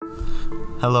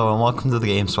Hello and welcome to the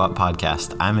GameSwap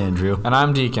podcast. I'm Andrew. And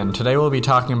I'm Deacon. Today we'll be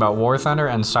talking about War Thunder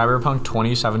and Cyberpunk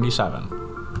 2077.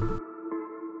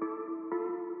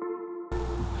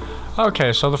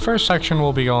 Okay, so the first section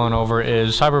we'll be going over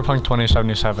is Cyberpunk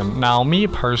 2077. Now, me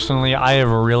personally, I have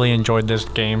really enjoyed this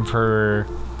game for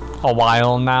a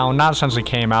while now. Not since it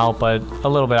came out, but a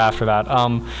little bit after that.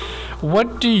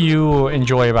 What do you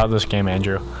enjoy about this game,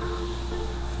 Andrew?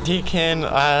 Deacon,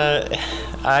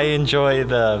 I enjoy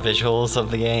the visuals of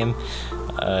the game.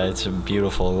 It's a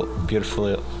beautiful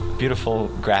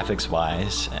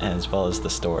graphics-wise, as well as the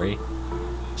story.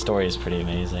 Story is pretty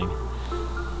amazing.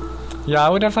 Yeah, I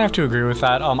would definitely have to agree with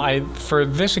that. For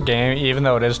this game, even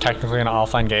though it is technically an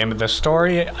offline game, the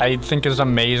story I think is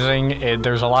amazing.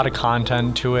 There's a lot of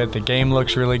content to it. The game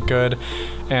looks really good,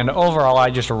 and overall, I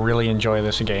just really enjoy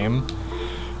this game.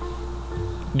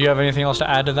 Do you have anything else to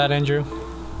add to that, Andrew?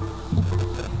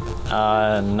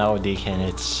 No, Deacon.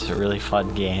 It's a really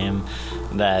fun game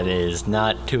that is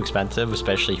not too expensive,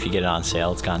 especially if you get it on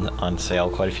sale. It's gone on sale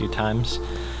quite a few times.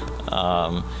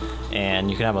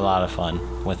 And you can have a lot of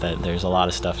fun with it. There's a lot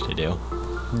of stuff to do.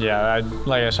 Yeah,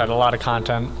 like I said, a lot of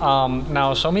content.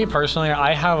 Now, so me personally,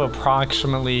 I have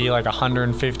approximately like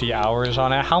 150 hours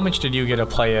on it. How much did you get to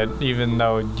play it, even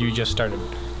though you just started?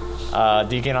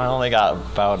 Deacon, I only got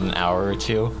about an hour or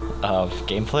two of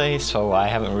gameplay, so I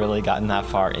haven't really gotten that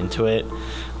far into it.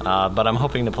 But I'm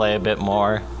hoping to play a bit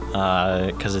more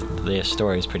because the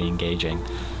story is pretty engaging.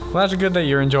 Well, that's good that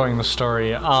you're enjoying the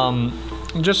story.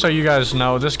 Just so you guys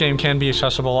know, this game can be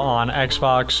accessible on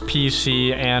Xbox,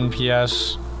 PC, and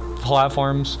PS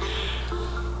platforms.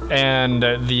 And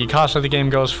the cost of the game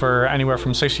goes for anywhere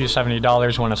from $60 to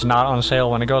 $70 when it's not on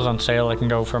sale. When it goes on sale, it can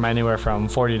go from anywhere from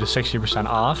 40 to 60%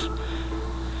 off.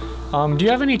 Do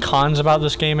you have any cons about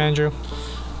this game, Andrew?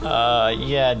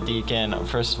 Yeah, Deacon.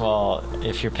 First of all,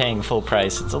 if you're paying full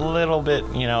price, it's a little bit,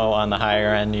 on the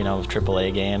higher end, of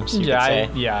AAA games, you could say.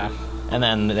 Yeah. And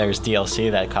then there's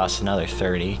DLC that costs another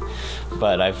 $30,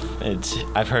 but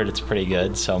I've heard it's pretty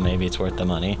good, so maybe it's worth the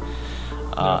money.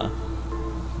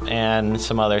 And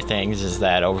some other things is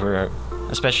that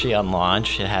especially on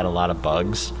launch, it had a lot of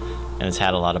bugs, and it's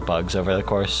had a lot of bugs over the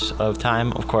course of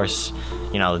time. Of course,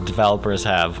 the developers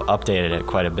have updated it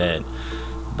quite a bit,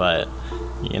 but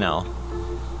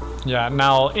Yeah,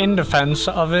 now in defense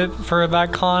of it for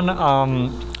that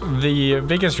con, the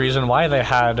biggest reason why they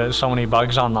had so many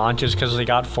bugs on launch is because they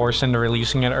got forced into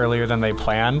releasing it earlier than they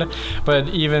planned. But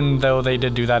even though they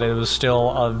did do that, it was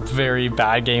still a very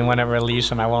bad game when it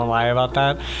released, and I won't lie about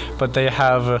that. But they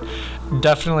have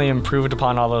definitely improved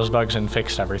upon all those bugs and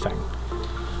fixed everything.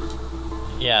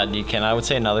 Yeah, Deacon, I would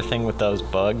say another thing with those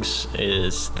bugs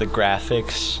is the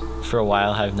graphics for a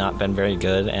while have not been very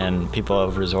good, and people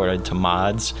have resorted to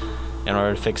mods in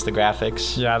order to fix the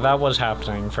graphics. Yeah, that was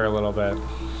happening for a little bit.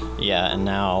 Yeah, and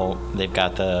now they've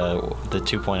got the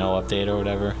 2.0 update or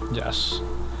whatever. Yes.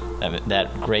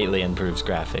 That greatly improves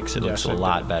graphics. It looks a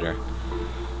lot better.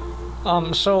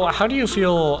 So how do you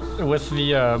feel with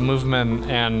the movement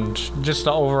and just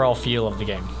the overall feel of the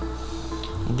game?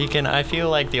 Deacon, I feel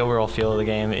like the overall feel of the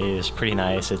game is pretty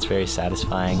nice. It's very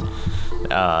satisfying.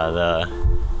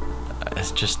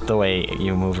 It's just the way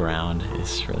you move around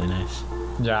is really nice.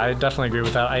 Yeah, I definitely agree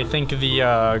with that. I think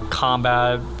the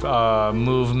combat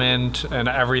movement and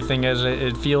everything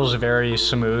it feels very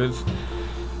smooth,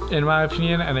 in my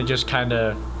opinion, and it just kind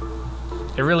of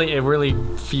it really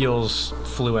feels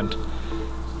fluent.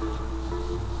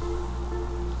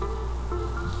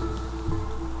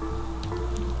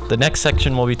 The next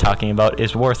section we'll be talking about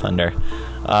is War Thunder.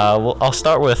 I'll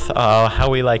start with how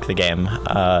we like the game.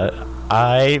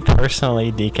 I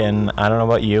personally, Deacon, I don't know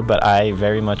about you, but I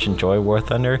very much enjoy War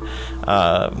Thunder.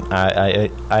 I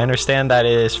understand that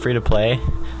it is free to play,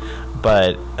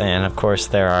 and of course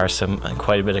there are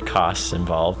quite a bit of costs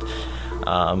involved.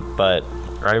 But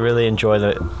I really enjoy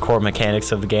the core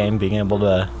mechanics of the game, being able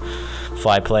to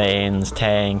fly planes,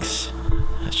 tanks,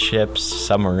 ships,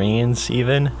 submarines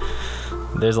even.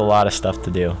 There's a lot of stuff to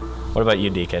do. What about you,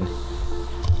 Deacon?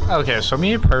 Okay, so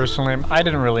me personally, I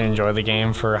didn't really enjoy the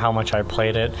game for how much I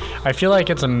played it. I feel like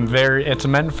it's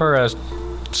meant for a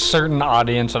certain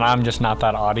audience, and I'm just not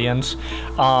that audience.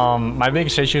 My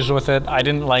biggest issues with it, I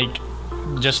didn't like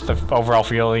just the overall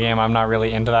feel of the game. I'm not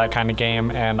really into that kind of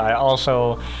game, and I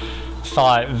also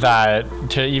thought that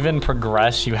to even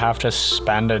progress, you have to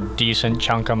spend a decent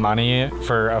chunk of money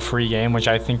for a free game, which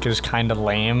I think is kind of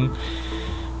lame.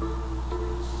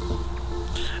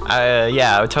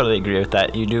 Yeah, I would totally agree with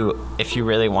that. You do, if you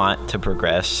really want to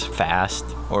progress fast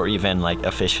or even like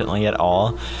efficiently at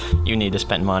all, you need to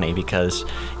spend money, because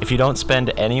if you don't spend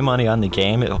any money on the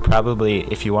game, it'll probably,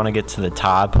 if you want to get to the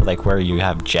top, like where you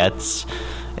have jets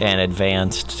and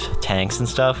advanced tanks and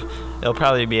stuff, it'll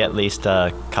probably be at least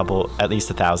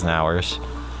 1,000 hours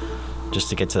just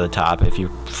to get to the top if you're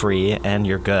free and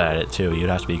you're good at it too. You'd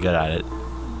have to be good at it.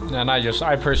 And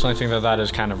I personally think that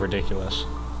is kind of ridiculous.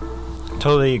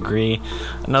 Totally agree.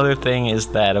 Another thing is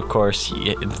that, of course,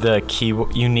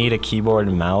 you need a keyboard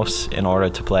and mouse in order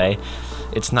to play.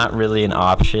 It's not really an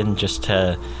option just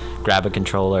to grab a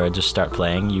controller and just start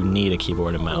playing. You need a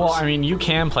keyboard and mouse. Well, I mean, you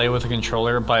can play with a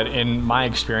controller, but in my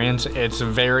experience, it's a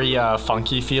very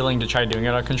funky feeling to try doing it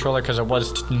on a controller, because it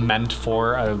was meant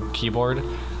for a keyboard.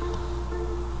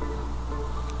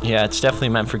 Yeah, it's definitely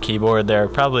meant for keyboard. There are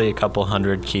probably a couple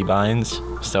hundred keybinds,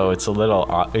 so it's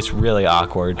it's really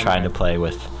awkward trying to play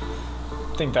with.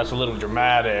 I think that's a little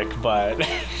dramatic, but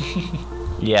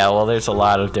Yeah, well, there's a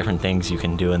lot of different things you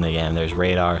can do in the game. There's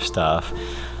radar stuff.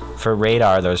 For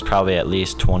radar, there's probably at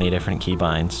least 20 different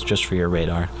keybinds just for your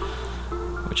radar,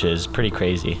 which is pretty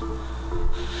crazy.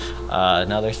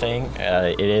 Another thing,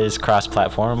 it is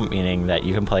cross-platform, meaning that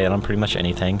you can play it on pretty much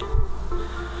anything.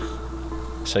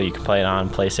 So you can play it on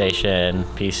PlayStation,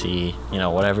 PC,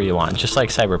 whatever you want, just like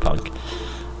Cyberpunk.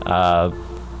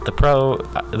 The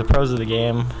pros of the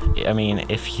game, I mean,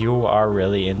 if you are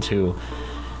really into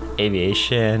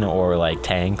aviation or like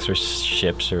tanks or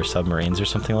ships or submarines or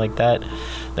something like that,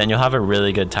 then you'll have a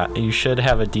really good time. You should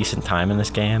have a decent time in this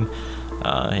game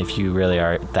if you really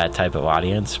are that type of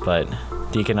audience. But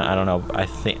Deacon, I don't know,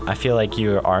 I feel like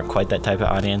you aren't quite that type of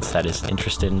audience that is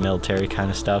interested in military kind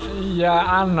of stuff. Yeah,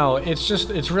 I don't know.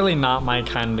 It's really not my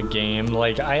kind of game.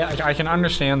 Like, I can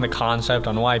understand the concept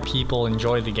on why people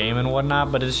enjoy the game and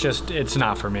whatnot, but it's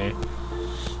not for me.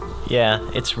 Yeah,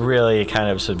 it's really kind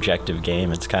of a subjective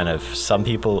game. It's kind of, some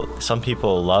people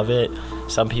love it,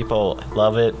 some people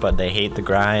love it, but they hate the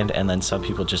grind, and then some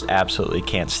people just absolutely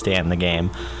can't stand the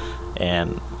game.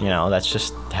 And that's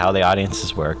just how the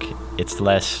audiences work. It's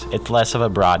less of a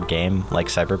broad game like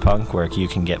Cyberpunk, where you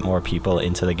can get more people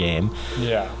into the game.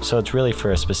 Yeah. So it's really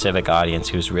for a specific audience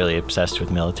who's really obsessed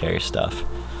with military stuff.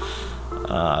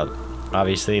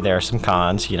 Obviously, there are some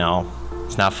cons.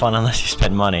 It's not fun unless you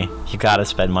spend money. You gotta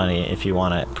spend money if you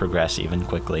want to progress even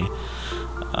quickly.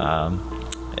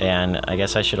 And I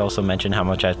guess I should also mention how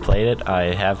much I've played it.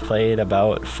 I have played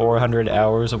about 400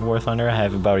 hours of War Thunder. I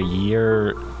have about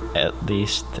at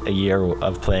least a year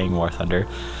of playing War Thunder.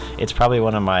 It's probably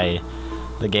one of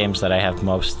the games that I have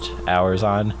most hours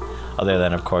on, other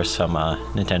than, of course, some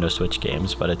Nintendo Switch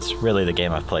games, but it's really the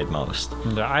game I've played most.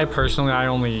 I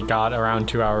only got around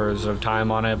 2 hours of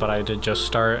time on it, but I did just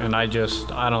start, and I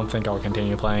don't think I'll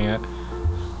continue playing it.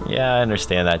 Yeah, I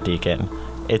understand that, Deacon.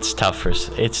 It's tough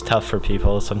for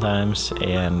people sometimes,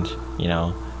 and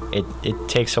it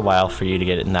takes a while for you to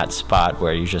get in that spot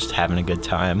where you're just having a good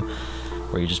time,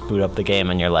 where you just boot up the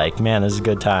game and you're like, man, this is a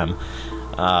good time.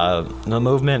 The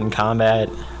movement and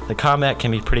the combat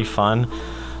can be pretty fun.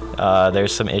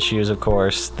 There's some issues, of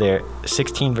course. There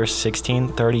 16 versus 16,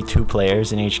 32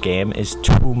 players in each game is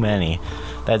too many.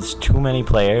 That's too many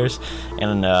players.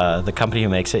 And the company who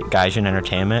makes it, Gaijin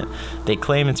Entertainment, they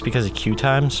claim it's because of queue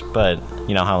times, but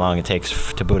you know how long it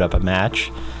takes to boot up a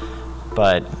match.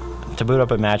 But to boot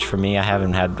up a match for me, I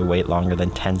haven't had to wait longer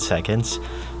than 10 seconds.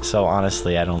 So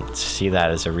honestly, I don't see that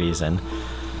as a reason.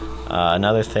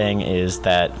 Another thing is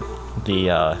that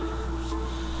the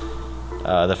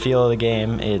feel of the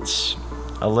game, it's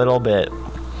a little bit,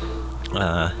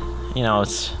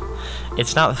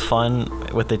 it's not fun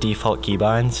with the default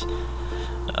keybinds.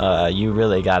 You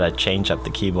really gotta change up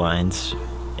the keybinds.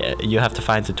 You have to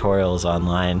find tutorials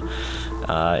online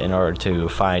in order to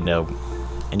find a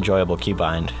enjoyable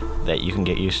keybind that you can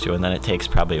get used to, and then it takes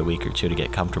probably a week or two to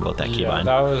get comfortable with that keybind.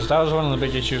 That was one of the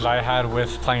big issues I had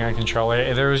with playing on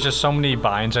controller. There was just so many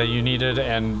binds that you needed,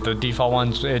 and the default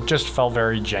ones, it just felt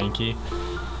very janky.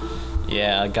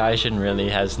 Yeah, Gaijin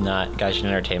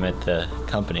Entertainment, the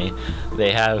company,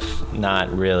 they have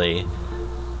not really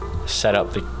set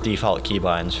up the default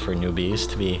keybinds for newbies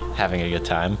to be having a good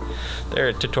time. There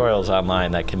are tutorials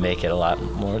online that can make it a lot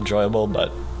more enjoyable,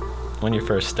 but when you're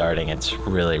first starting, it's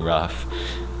really rough.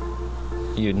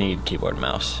 You need keyboard and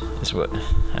mouse. That's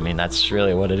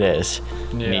really what it is.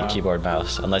 Yeah. You need keyboard and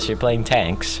mouse. Unless you're playing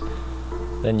tanks,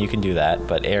 then you can do that.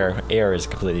 But air is a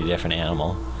completely different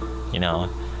animal. You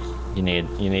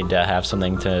need to have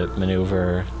something to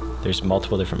maneuver There's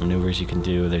multiple different maneuvers you can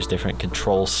do. There's different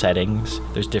control settings.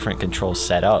 There's different control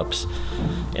setups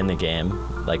in the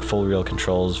game, like full real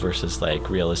controls versus like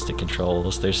realistic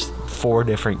controls. There's 4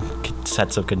 different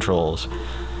sets of controls.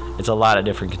 It's a lot of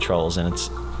different controls, and it's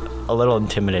a little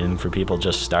intimidating for people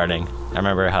just starting. I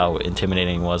remember how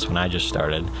intimidating it was when I just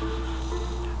started.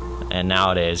 And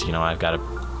nowadays, you know, I've got a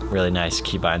really nice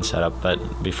keybind setup,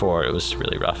 but before it was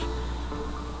really rough.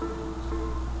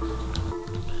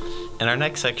 In our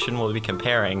next section, we'll be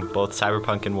comparing both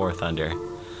Cyberpunk and War Thunder.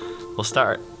 We'll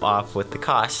start off with the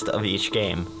cost of each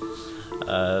game.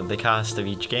 The cost of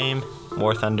each game,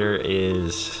 War Thunder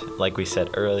is, like we said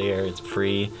earlier, it's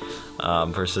free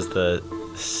versus the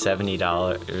 $70,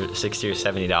 $60 or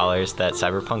 $70 that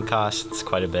Cyberpunk costs. It's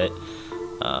quite a bit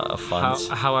of funds.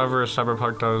 However,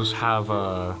 Cyberpunk does have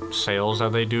sales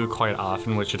that they do quite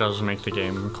often, which does make the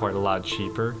game quite a lot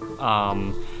cheaper.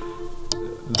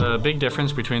 The big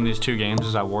difference between these two games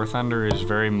is that War Thunder is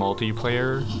very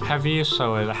multiplayer heavy,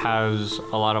 so it has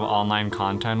a lot of online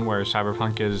content, where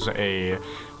Cyberpunk is a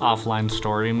offline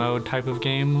story mode type of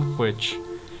game, which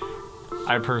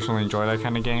I personally enjoy that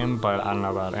kind of game, but I don't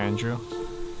know about Andrew.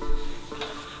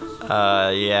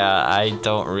 Yeah, I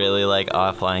don't really like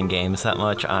offline games that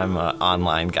much. I'm an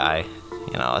online guy.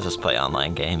 You know, I just play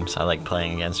online games. I like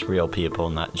playing against real people,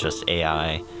 not just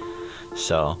AI.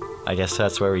 So I guess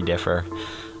that's where we differ.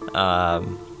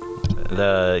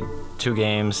 The two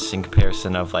games, in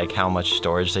comparison of like how much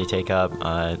storage they take up,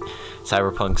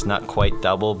 Cyberpunk's not quite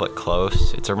double, but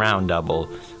close. It's around double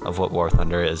of what War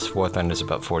Thunder is. War Thunder is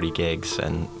about 40 gigs,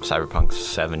 and Cyberpunk's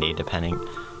 70, depending.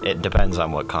 It depends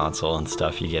on what console and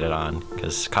stuff you get it on,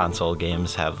 because console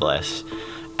games have less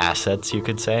assets, you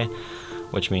could say,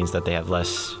 which means that they have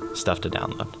less stuff to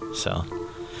download. So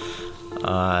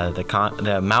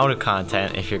the amount of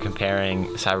content, if you're comparing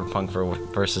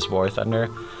Cyberpunk versus War Thunder,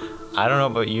 I don't know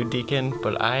about you, Deacon,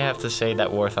 but I have to say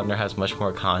that War Thunder has much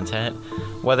more content.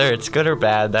 Whether it's good or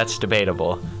bad, that's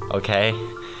debatable, okay?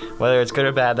 Whether it's good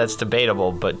or bad, that's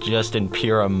debatable, but just in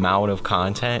pure amount of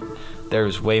content,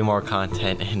 there's way more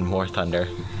content in War Thunder.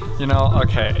 You know,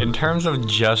 okay, in terms of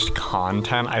just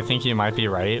content, I think you might be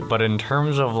right, but in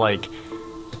terms of like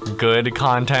good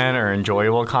content or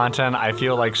enjoyable content, I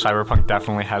feel like Cyberpunk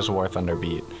definitely has War Thunder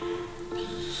beat.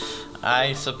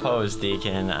 I suppose,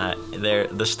 Deacon,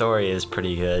 the story is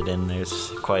pretty good, and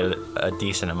there's quite a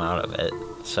decent amount of it.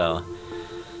 So,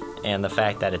 and the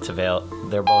fact that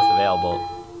they're both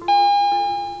available.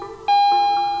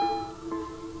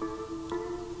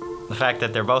 The fact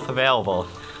that they're both available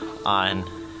on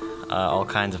all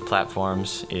kinds of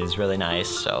platforms is really nice.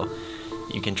 So,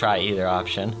 you can try either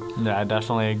option. Yeah, I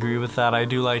definitely agree with that. I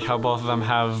do like how both of them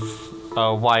have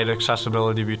wide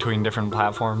accessibility between different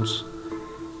platforms.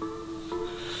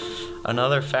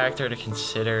 Another factor to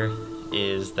consider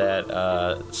is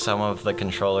that some of the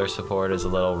controller support is a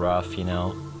little rough, you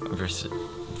know,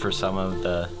 for some of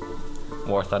the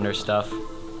War Thunder stuff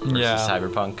versus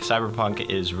Cyberpunk.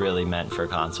 Cyberpunk is really meant for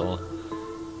console.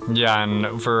 Yeah,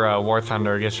 and for War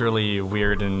Thunder, it gets really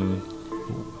weird, and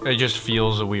it just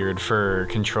feels weird for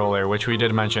controller, which we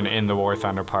did mention in the War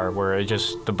Thunder part, where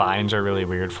the binds are really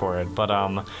weird for it. But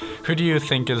who do you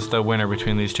think is the winner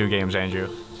between these two games,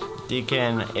 Andrew?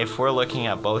 Deacon, if we're looking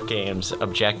at both games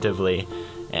objectively,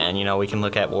 and you know, we can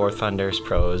look at War Thunder's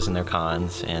pros and their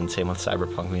cons, and same with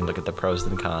Cyberpunk, we can look at the pros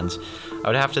and cons. I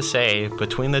would have to say,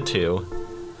 between the two,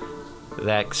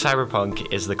 that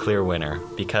Cyberpunk is the clear winner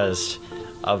because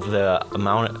of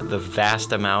the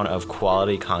vast amount of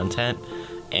quality content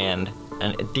and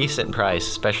a decent price,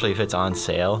 especially if it's on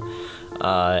sale.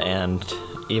 And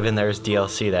even there's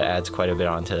DLC that adds quite a bit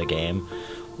onto the game,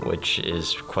 which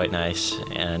is quite nice.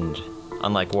 And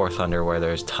unlike War Thunder, where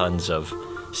there's tons of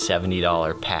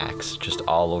 $70 packs just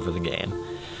all over the game,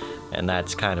 and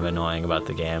that's kind of annoying about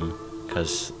the game,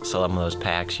 because some of those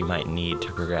packs you might need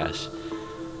to progress.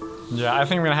 Yeah, I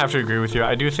think I'm going to have to agree with you.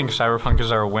 I do think Cyberpunk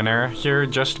is our winner here,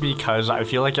 just because I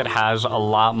feel like it has a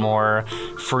lot more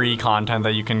free content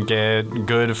that you can get,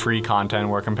 good free content,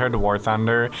 where compared to War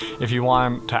Thunder, if you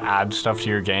want to add stuff to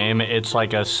your game, it's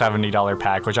like a $70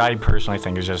 pack, which I personally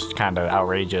think is just kind of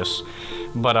outrageous.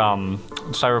 But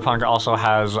Cyberpunk also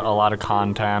has a lot of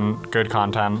content, good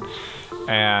content,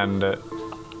 and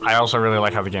I also really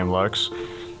like how the game looks.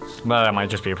 But that might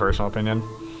just be a personal opinion.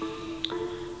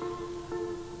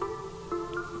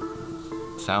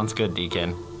 Sounds good,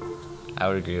 Deacon. I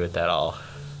would agree with that all.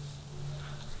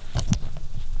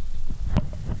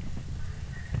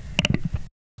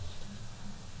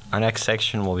 Our next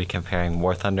section will be comparing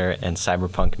War Thunder and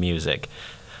Cyberpunk music.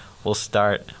 What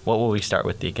will we start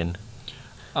with, Deacon?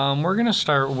 We're going to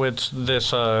start with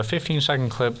this 15-second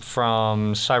clip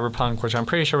from Cyberpunk, which I'm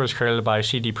pretty sure was created by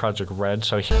CD Projekt Red.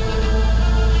 So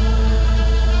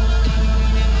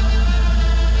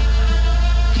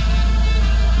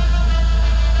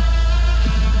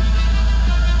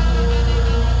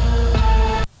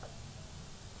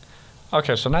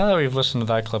okay, so now that we've listened to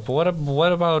that clip, what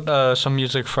about some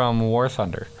music from War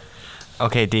Thunder?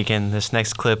 Okay, Deacon, this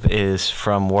next clip is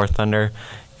from War Thunder.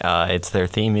 It's their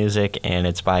theme music, and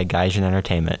it's by Gaijin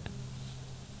Entertainment.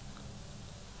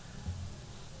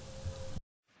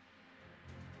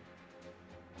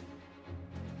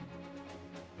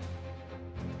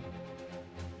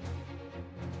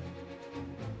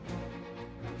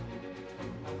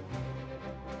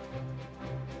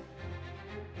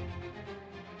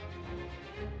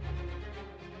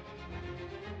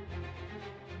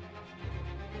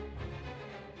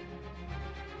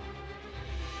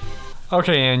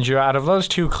 Okay, Andrew, out of those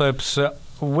two clips,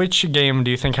 which game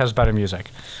do you think has better music?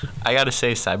 I gotta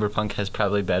say Cyberpunk has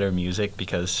probably better music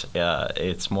because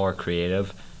it's more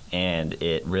creative and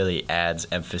it really adds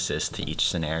emphasis to each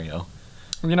scenario.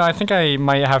 You know, I think I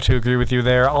might have to agree with you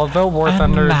there. Although War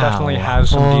Thunder definitely has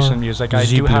some decent music, I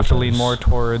do have to lean more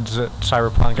towards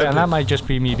Cyberpunk, and that might just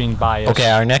be me being biased. Okay,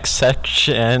 our next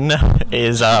section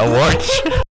is War...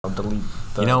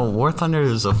 You know, War Thunder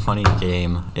is a funny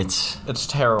game. It's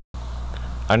terrible.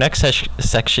 Our next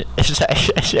section...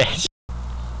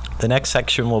 The next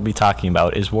section we'll be talking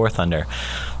about is War Thunder.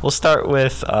 We'll start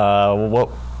with what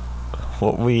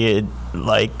we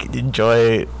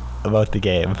enjoy about the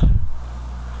game.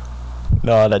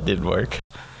 No, that didn't work.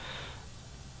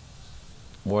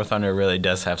 War Thunder really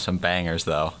does have some bangers,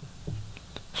 though.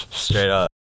 Straight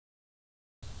up.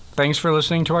 Thanks for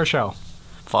listening to our show.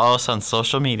 Follow us on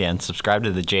social media and subscribe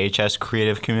to the JHS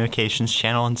Creative Communications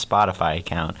channel and Spotify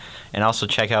account. And also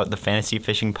check out the Fantasy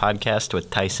Fishing Podcast with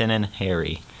Tyson and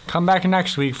Harry. Come back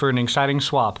next week for an exciting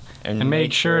swap. And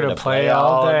make sure to play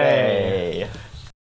all day.